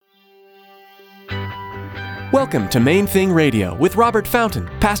Welcome to Main Thing Radio with Robert Fountain,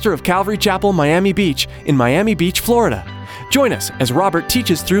 pastor of Calvary Chapel, Miami Beach, in Miami Beach, Florida. Join us as Robert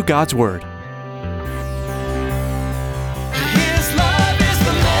teaches through God's Word.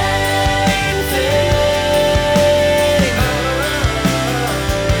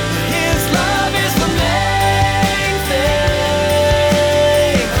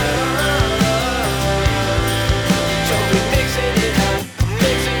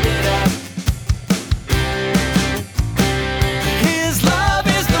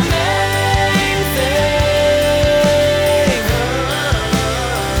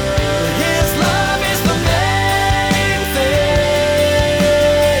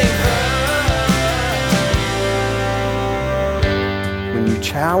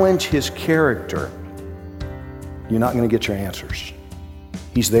 Challenge his character, you're not going to get your answers.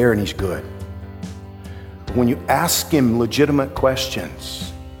 He's there and he's good. But when you ask him legitimate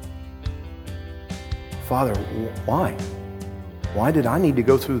questions, Father, why? Why did I need to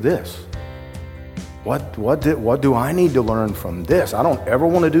go through this? What do I need to learn from this? I don't ever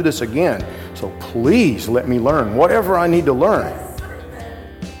want to do this again. So please let me learn whatever I need to learn.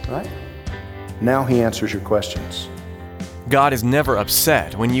 Right? Now he answers your questions. God is never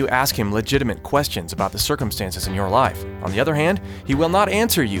upset when you ask Him legitimate questions about the circumstances in your life. On the other hand, He will not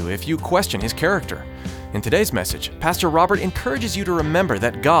answer you if you question His character. In today's message, Pastor Robert encourages you to remember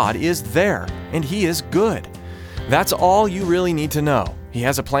that God is there and He is good. That's all you really need to know. He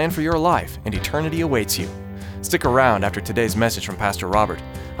has a plan for your life and eternity awaits you. Stick around after today's message from Pastor Robert.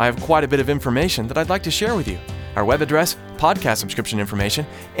 I have quite a bit of information that I'd like to share with you. Our web address, podcast subscription information,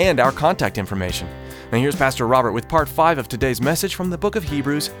 and our contact information. Now here's Pastor Robert with part 5 of today's message from the book of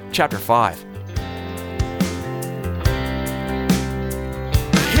Hebrews, chapter 5.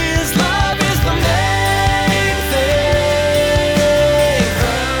 His love is the main thing.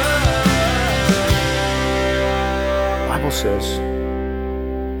 The Bible says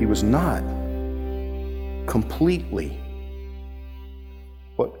he was not completely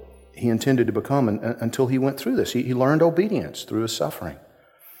what he intended to become until he went through this. He learned obedience through his suffering.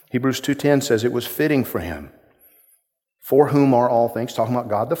 Hebrews 2:10 says it was fitting for him, for whom are all things, talking about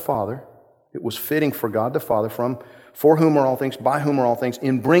God the Father. It was fitting for God the Father, for whom are all things, by whom are all things,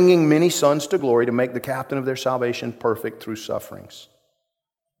 in bringing many sons to glory to make the captain of their salvation perfect through sufferings.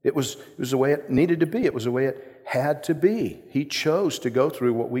 It was the way it needed to be. It was the way it had to be. He chose to go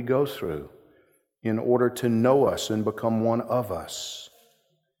through what we go through in order to know us and become one of us.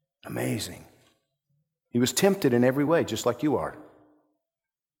 Amazing. He was tempted in every way, just like you are.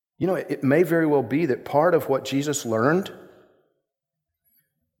 You know, it may very well be that part of what Jesus learned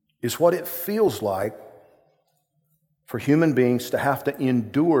is what it feels like for human beings to have to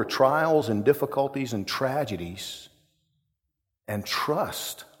endure trials and difficulties and tragedies and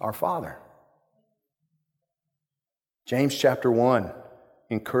trust our Father. James chapter 1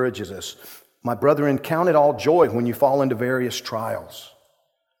 encourages us, "My brethren, count it all joy when you fall into various trials,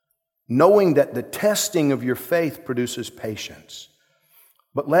 knowing that the testing of your faith produces patience.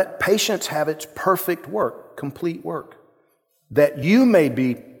 But let patience have its perfect work, complete work, that you may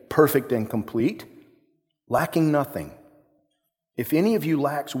be perfect and complete, lacking nothing. If any of you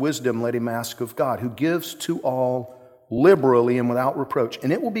lacks wisdom, let him ask of God, who gives to all liberally and without reproach,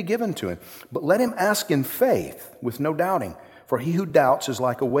 and it will be given to him. But let him ask in faith, with no doubting. For he who doubts is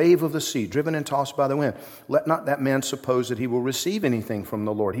like a wave of the sea, driven and tossed by the wind. Let not that man suppose that he will receive anything from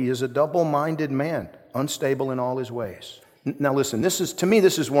the Lord. He is a double-minded man, unstable in all his ways." Now listen, this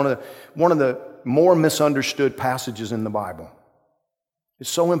is one of the more misunderstood passages in the Bible. It's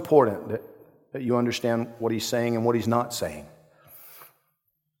so important that you understand what he's saying and what he's not saying.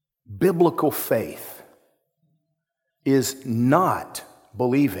 Biblical faith is not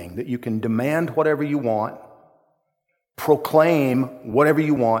believing that you can demand whatever you want, proclaim whatever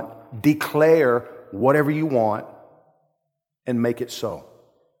you want, declare whatever you want, and make it so.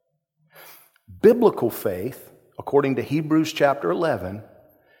 Biblical faith, according to Hebrews chapter 11,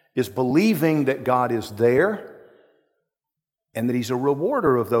 is believing that God is there and that He's a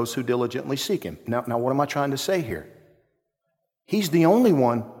rewarder of those who diligently seek Him. Now, what am I trying to say here? He's the only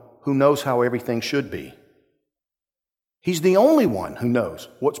one who knows how everything should be. He's the only one who knows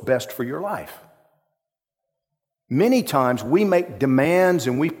what's best for your life. Many times we make demands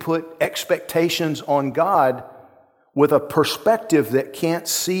and we put expectations on God with a perspective that can't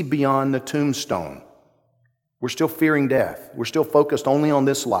see beyond the tombstone. We're still fearing death. We're still focused only on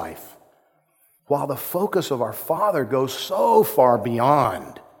this life. While the focus of our Father goes so far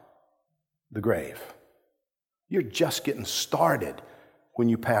beyond the grave. You're just getting started when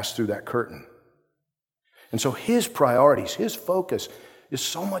you pass through that curtain. And so His priorities, His focus is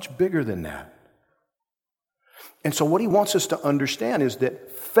so much bigger than that. And so what he wants us to understand is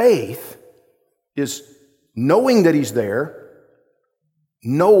that faith is knowing that he's there,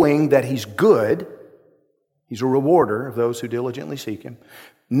 knowing that he's good, he's a rewarder of those who diligently seek him,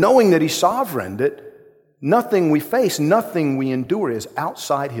 knowing that he's sovereign, that nothing we face, nothing we endure is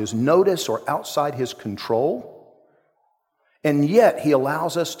outside his notice or outside his control. And yet he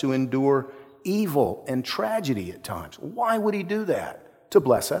allows us to endure evil and tragedy at times. Why would he do that? To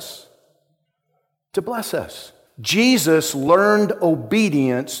bless us. To bless us. Jesus learned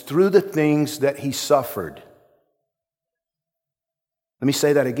obedience through the things that he suffered. Let me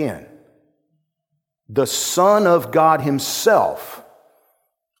say that again. The Son of God himself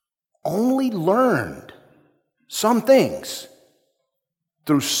only learned some things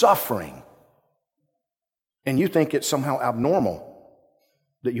through suffering. And you think it's somehow abnormal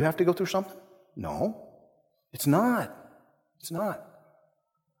that you have to go through something? No, it's not. It's not.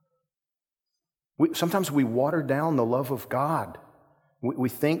 Sometimes we water down the love of God. We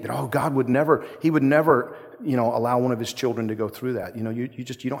think that, God would never, he would never, allow one of his children to go through that.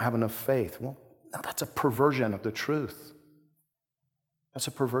 You don't have enough faith. Well, no, that's a perversion of the truth. That's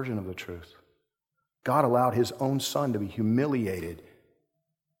a perversion of the truth. God allowed his own son to be humiliated,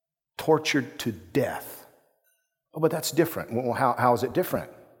 tortured to death. Oh, but that's different. Well, how is it different?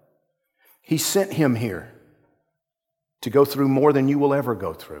 He sent him here to go through more than you will ever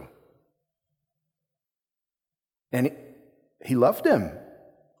go through. And he loved him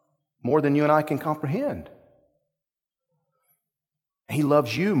more than you and I can comprehend. He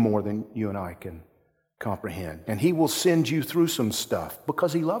loves you more than you and I can comprehend. And he will send you through some stuff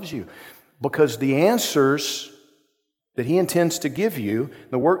because he loves you. Because the answers that he intends to give you,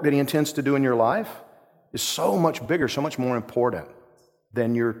 the work that he intends to do in your life, is so much bigger, so much more important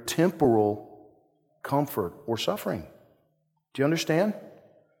than your temporal comfort or suffering. Do you understand?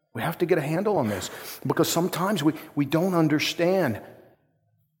 We have to get a handle on this because sometimes we don't understand.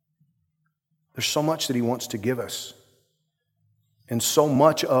 There's so much that he wants to give us. And so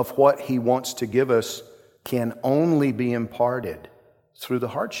much of what he wants to give us can only be imparted through the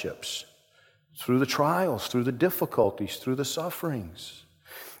hardships, through the trials, through the difficulties, through the sufferings.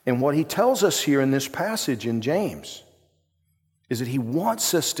 And what he tells us here in this passage in James is that he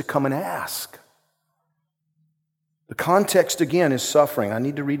wants us to come and ask. The context again is suffering. I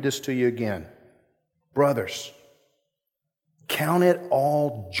need to read this to you again. Brothers, count it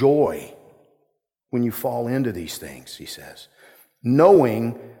all joy when you fall into these things, he says,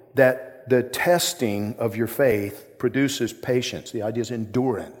 knowing that the testing of your faith produces patience. The idea is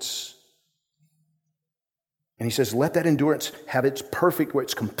endurance. And he says, let that endurance have its perfect work,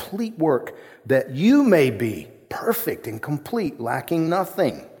 its complete work, that you may be perfect and complete, lacking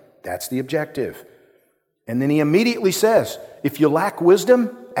nothing. That's the objective. And then he immediately says, if you lack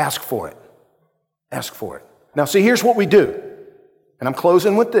wisdom, ask for it. Ask for it. Now see, here's what we do. And I'm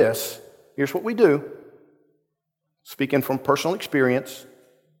closing with this. Here's what we do. Speaking from personal experience,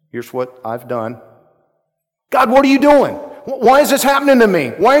 here's what I've done. God, what are you doing? Why is this happening to me?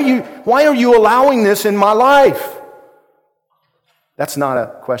 Why are you allowing this in my life? That's not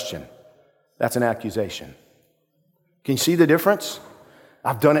a question. That's an accusation. Can you see the difference?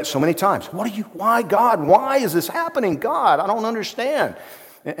 I've done it so many times. Why, God? Why is this happening? God, I don't understand.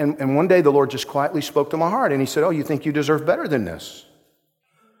 And one day the Lord just quietly spoke to my heart and he said, you think you deserve better than this?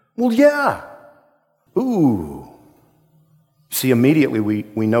 Well, yeah. Ooh. See, immediately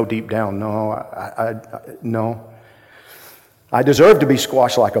we know deep down, no. I deserve to be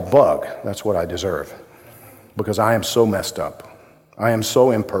squashed like a bug. That's what I deserve. Because I am so messed up. I am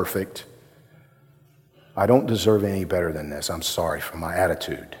so imperfect. I don't deserve any better than this. I'm sorry for my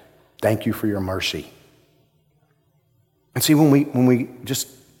attitude. Thank you for your mercy. And see, when we just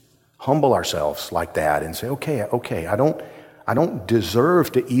humble ourselves like that and say, okay, I don't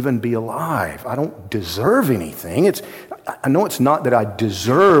deserve to even be alive. I don't deserve anything. I know it's not that I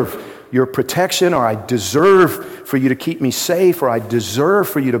deserve your protection or I deserve for you to keep me safe or I deserve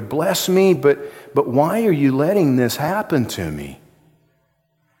for you to bless me, but why are you letting this happen to me?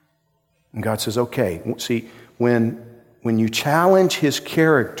 And God says, okay, see, when you challenge his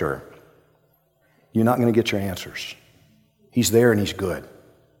character, you're not going to get your answers. He's there and he's good.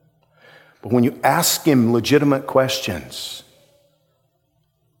 But when you ask him legitimate questions,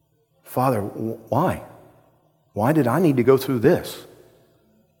 Father, why? Why did I need to go through this?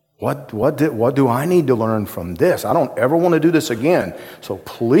 What do I need to learn from this? I don't ever want to do this again. So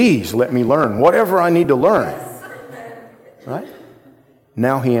please let me learn whatever I need to learn. Right?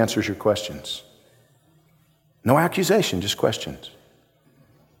 Now he answers your questions. No accusation, just questions.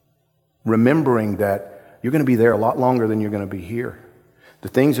 Remembering that you're going to be there a lot longer than you're going to be here. The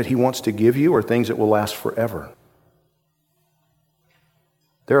things that he wants to give you are things that will last forever.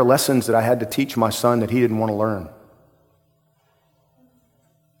 There are lessons that I had to teach my son that he didn't want to learn.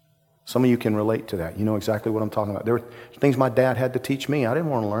 Some of you can relate to that. You know exactly what I'm talking about. There were things my dad had to teach me I didn't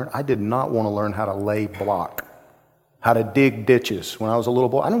want to learn. I did not want to learn how to lay block, how to dig ditches. When I was a little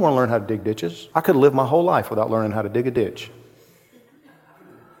boy, I didn't want to learn how to dig ditches. I could have lived my whole life without learning how to dig a ditch.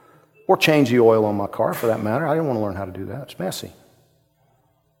 Or change the oil on my car, for that matter. I didn't want to learn how to do that. It's messy.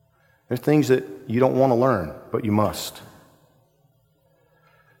 There's things that you don't want to learn, but you must.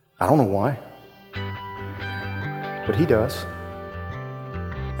 I don't know why, but he does.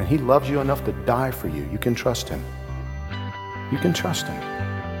 And he loves you enough to die for you. You can trust him. You can trust him.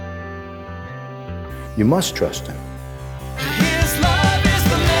 You must trust him. His love is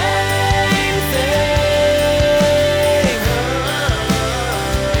the main thing.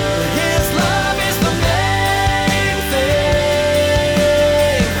 His love is the main thing.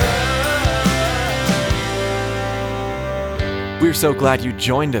 We're so glad you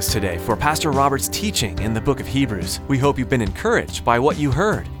joined us today for Pastor Robert's teaching in the book of Hebrews. We hope you've been encouraged by what you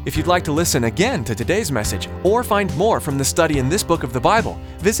heard. If you'd like to listen again to today's message or find more from the study in this book of the Bible,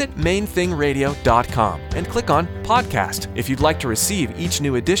 visit mainthingradio.com and click on Podcast. If you'd like to receive each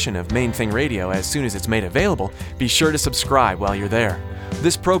new edition of Main Thing Radio as soon as it's made available, be sure to subscribe while you're there.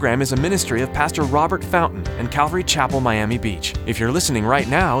 This program is a ministry of Pastor Robert Fountain and Calvary Chapel, Miami Beach. If you're listening right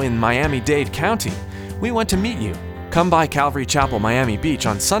now in Miami-Dade County, we want to meet you. Come by Calvary Chapel, Miami Beach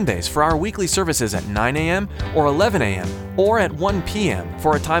on Sundays for our weekly services at 9 a.m. or 11 a.m. or at 1 p.m.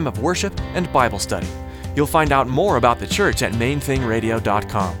 for a time of worship and Bible study. You'll find out more about the church at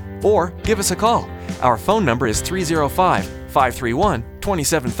mainthingradio.com or give us a call. Our phone number is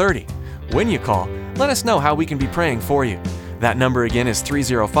 305-531-2730. When you call, let us know how we can be praying for you. That number again is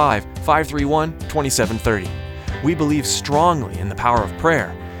 305-531-2730. We believe strongly in the power of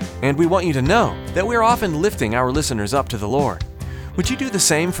prayer, and we want you to know that we're often lifting our listeners up to the Lord. Would you do the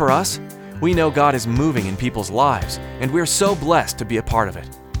same for us? We know God is moving in people's lives, and we're so blessed to be a part of it.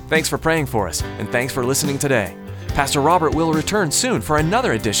 Thanks for praying for us, and thanks for listening today. Pastor Robert will return soon for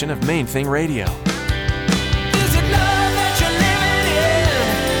another edition of Main Thing Radio.